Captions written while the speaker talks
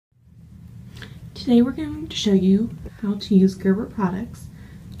Today we're going to show you how to use Gerber products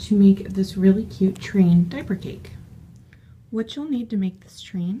to make this really cute train diaper cake. What you'll need to make this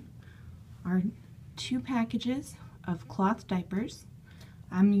train are 2 packages of cloth diapers.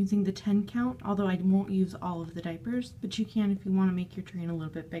 I'm using the 10 count, although I won't use all of the diapers, but you can if you want to make your train a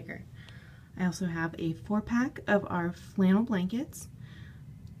little bit bigger. I also have a 4-pack of our flannel blankets,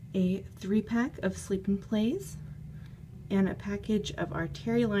 a 3-pack of Sleep and Plays, and a package of our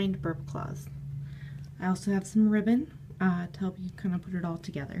terry-lined burp cloths. I also have some ribbon to help you kind of put it all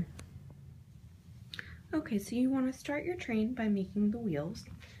together. Okay, so you want to start your train by making the wheels.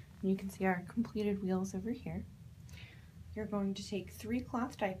 And you can see our completed wheels over here. You're going to take 3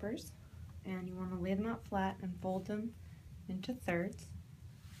 cloth diapers and you want to lay them out flat and fold them into thirds.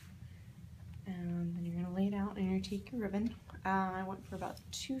 And then you're going to lay it out and you're going to take your ribbon. I went for about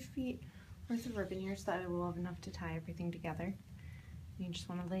 2 feet worth of ribbon here so that I will have enough to tie everything together. You just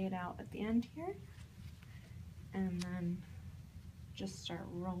want to lay it out at the end here. And then just start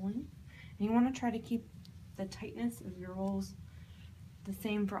rolling. And you want to try to keep the tightness of your rolls the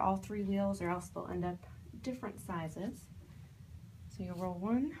same for all 3 wheels, or else they'll end up different sizes. So you roll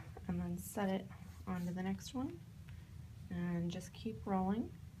one and then set it onto the next one and just keep rolling.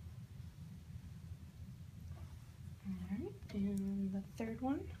 Alright, and the third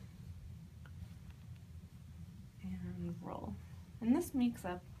one, and roll. And this makes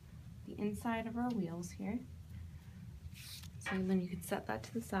up the inside of our wheels here. So then you can set that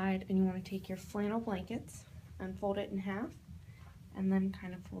to the side, and you want to take your flannel blankets and fold it in half and then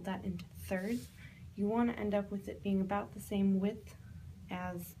kind of fold that into thirds. You want to end up with it being about the same width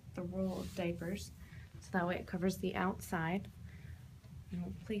as the roll of diapers, so that way it covers the outside. And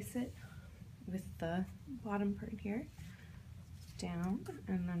we'll place it with the bottom part here down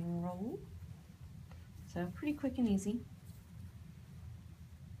and then roll. So pretty quick and easy.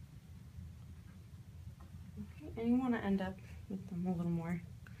 Okay, and you want to end up with them a little more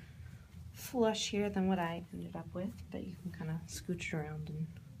flush here than what I ended up with, but you can kind of scooch it around and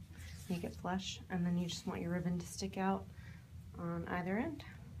make it flush. And then you just want your ribbon to stick out on either end.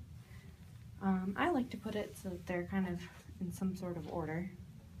 I like to put it so that they're kind of in some sort of order,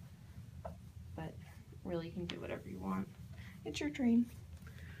 but really you can do whatever you want. It's your train.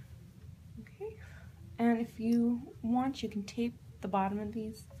 Okay, and if you want, you can tape the bottom of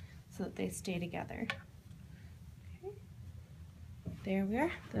these so that they stay together. There we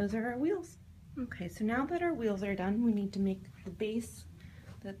are. Those are our wheels. Okay, so now that our wheels are done, we need to make the base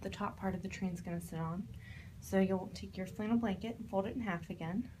that the top part of the train is going to sit on. So you'll take your flannel blanket and fold it in half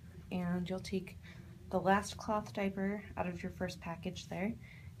again, and you'll take the last cloth diaper out of your first package there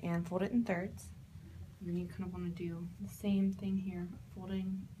and fold it in thirds. And then you kind of want to do the same thing here,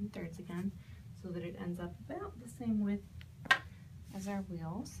 folding in thirds again, so that it ends up about the same width as our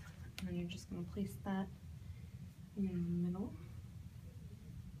wheels. And then you're just going to place that in the middle.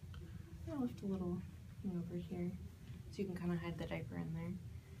 I'll lift a little thing over here so you can kind of hide the diaper in there.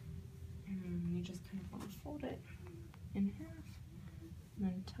 And you just kind of want to fold it in half and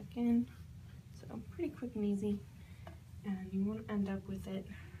then tuck in. So pretty quick and easy. And you want to end up with it,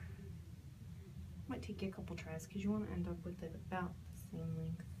 might take you a couple tries because you want to end up with it about the same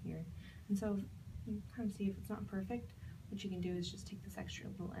length here. And so you kind of see if it's not perfect, what you can do is just take this extra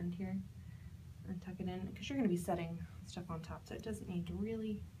little end here and tuck it in, because you're going to be setting stuff on top, so it doesn't need to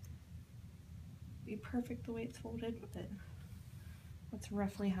really be perfect the way it's folded, but that's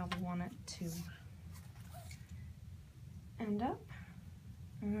roughly how we want it to end up.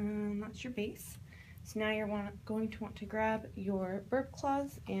 And that's your base. So now you're going to want to grab your burp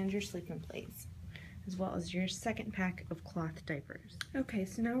cloths and your Sleep and Plays, as well as your 2nd pack of cloth diapers. Okay,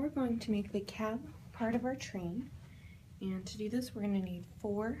 so now we're going to make the cab part of our train, and to do this we're going to need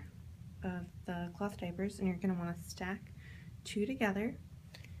 4 of the cloth diapers, and you're going to want to stack 2 together.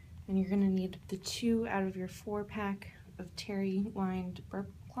 And you're going to need the 2 out of your 4-pack of terry-lined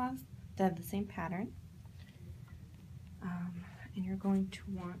burp cloths that have the same pattern. And you're going to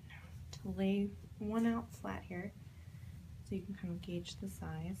want to lay one out flat here so you can kind of gauge the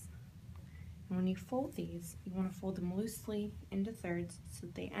size. And when you fold these, you want to fold them loosely into thirds so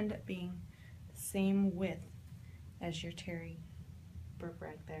that they end up being the same width as your terry burp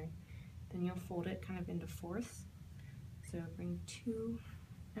rag there. Then you'll fold it kind of into fourths. So bring 2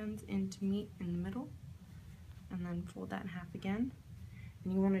 ends in to meet in the middle, and then fold that in half again.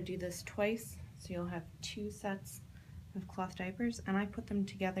 And you want to do this twice, so you'll have 2 sets of cloth diapers, and I put them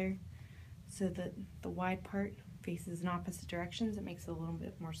together so that the wide part faces in opposite directions. It makes it a little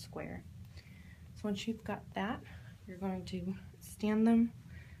bit more square. So once you've got that, you're going to stand them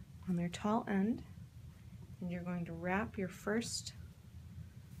on their tall end, and you're going to wrap your first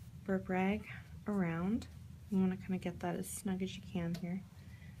burp rag around. You want to kind of get that as snug as you can here.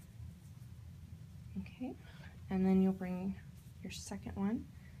 Okay, and then you'll bring your second one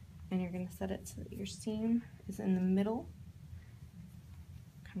and you're going to set it so that your seam is in the middle.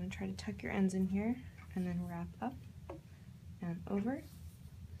 Kind of try to tuck your ends in here and then wrap up and over.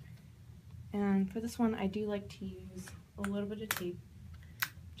 And for this one, I do like to use a little bit of tape.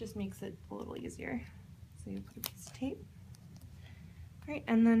 Just makes it a little easier. So you put a piece of tape. Alright,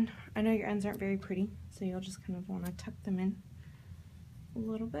 and then I know your ends aren't very pretty, so you'll just kind of want to tuck them in a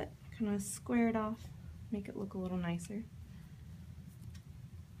little bit, kind of square it off, make it look a little nicer.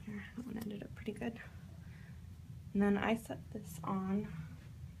 There, that one ended up pretty good. And then I set this on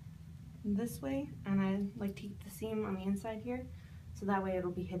this way, and I like to keep the seam on the inside here, so that way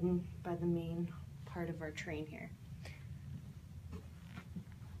it'll be hidden by the main part of our train here.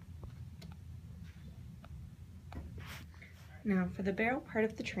 Now for the barrel part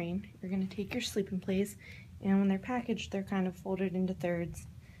of the train, you're going to take your sleeping plays, and when they're packaged, they're kind of folded into thirds,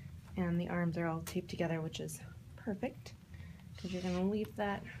 and the arms are all taped together, which is perfect, because you're going to leave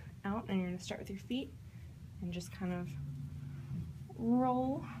that out, and you're going to start with your feet, and just kind of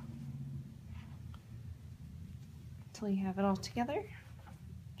roll until you have it all together.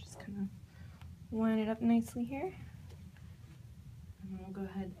 Just kind of line it up nicely here, and then we'll go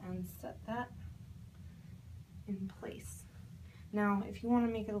ahead and set that in place. Now, if you want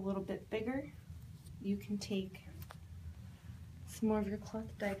to make it a little bit bigger, you can take some more of your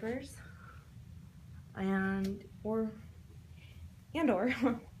cloth diapers and or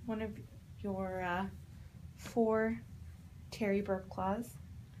one of your 4 terry burp cloths.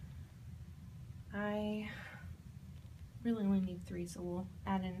 I really only need 3, so we'll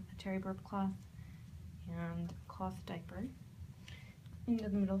add in a terry burp cloth and a cloth diaper into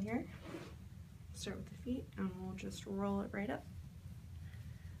the middle here. Start with the feet, and we'll just roll it right up.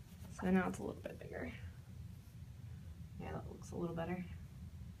 So now it's a little bit bigger. Yeah, that looks a little better.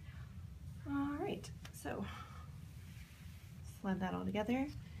 Alright, so slide that all together.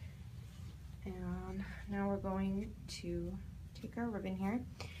 And now we're going to take our ribbon here.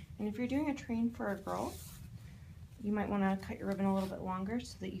 And if you're doing a train for a girl, you might want to cut your ribbon a little bit longer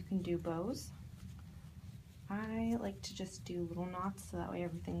so that you can do bows. I like to just do little knots so that way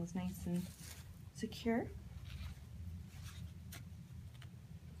everything's nice and secure.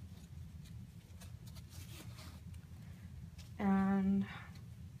 And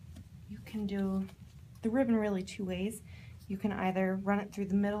you can do the ribbon really 2 ways. You can either run it through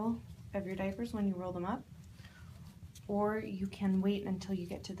the middle of your diapers when you roll them up, or you can wait until you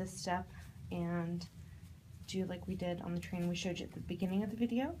get to this step and do like we did on the train we showed you at the beginning of the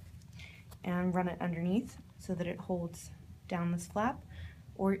video, and run it underneath so that it holds down this flap.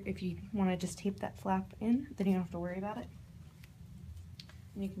 Or if you want to just tape that flap in, then you don't have to worry about it.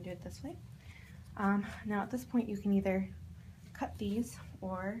 And you can do it this way. Now at this point you can either cut these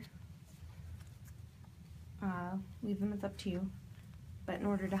or leave them, it's up to you. But in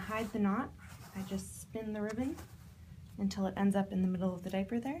order to hide the knot, I just spin the ribbon until it ends up in the middle of the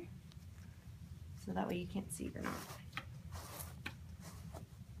diaper there. So that way you can't see your knot.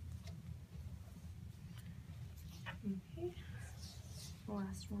 Okay, the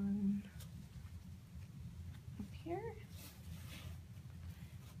last one up here.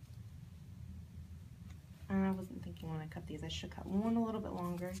 And I wasn't thinking when I cut these, I should cut one a little bit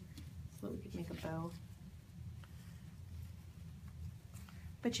longer so that we could make a bow.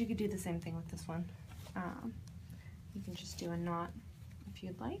 But you could do the same thing with this one. You can just do a knot if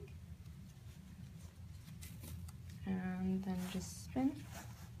you'd like. And then just spin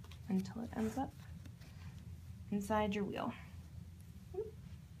until it ends up inside your wheel.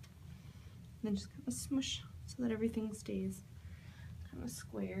 Then just kind of smush so that everything stays kind of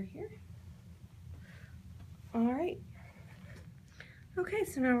square here. Alright. Okay,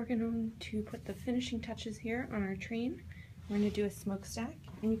 so now we're going to put the finishing touches here on our train. We're going to do a smokestack,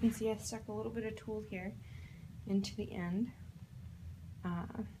 and you can see I stuck a little bit of tulle here into the end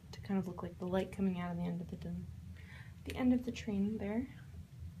to kind of look like the light coming out of the end of the train there.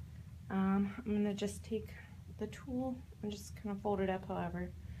 I'm going to just take the tulle and just kind of fold it up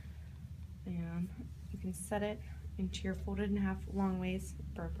however, and you can set it into your folded in half long waist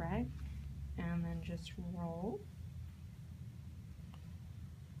burp rag, and then just roll.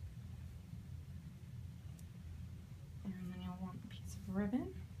 And then you'll want a piece of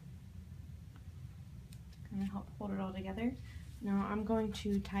ribbon to kind of help hold it all together. Now I'm going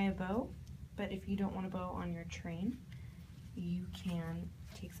to tie a bow, but if you don't want a bow on your train, you can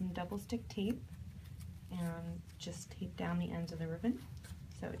take some double stick tape and just tape down the ends of the ribbon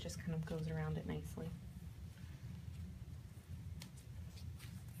so it just kind of goes around it nicely.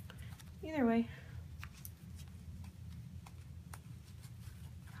 Either way.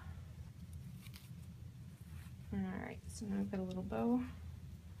 Alright, so now I've got a little bow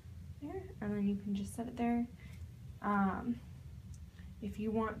there, and then you can just set it there. If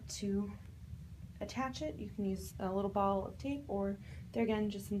you want to attach it, you can use a little ball of tape, or there again,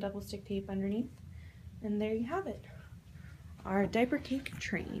 just some double stick tape underneath. And there you have it, our diaper cake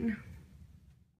train.